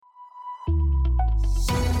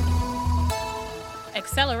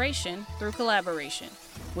acceleration through collaboration.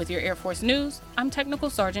 With your Air Force News, I'm Technical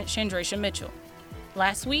Sergeant Chandracia Mitchell.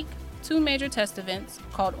 Last week, two major test events,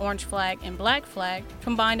 called Orange Flag and Black Flag,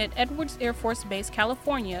 combined at Edwards Air Force Base,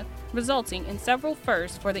 California, resulting in several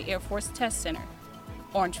firsts for the Air Force Test Center.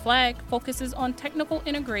 Orange Flag focuses on technical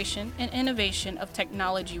integration and innovation of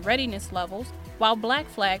technology readiness levels, while Black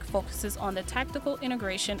Flag focuses on the tactical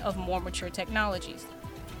integration of more mature technologies.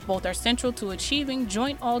 Both are central to achieving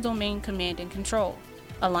joint all-domain command and control.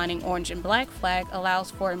 Aligning Orange and Black Flag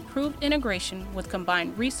allows for improved integration with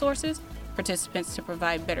combined resources, participants to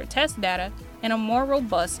provide better test data, and a more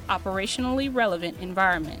robust, operationally relevant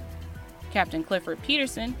environment. Captain Clifford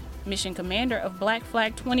Peterson, Mission Commander of Black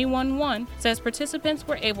Flag 21-1, says participants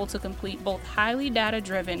were able to complete both highly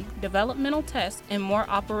data-driven developmental tests and more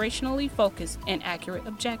operationally focused and accurate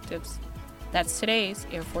objectives. That's today's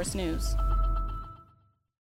Air Force News.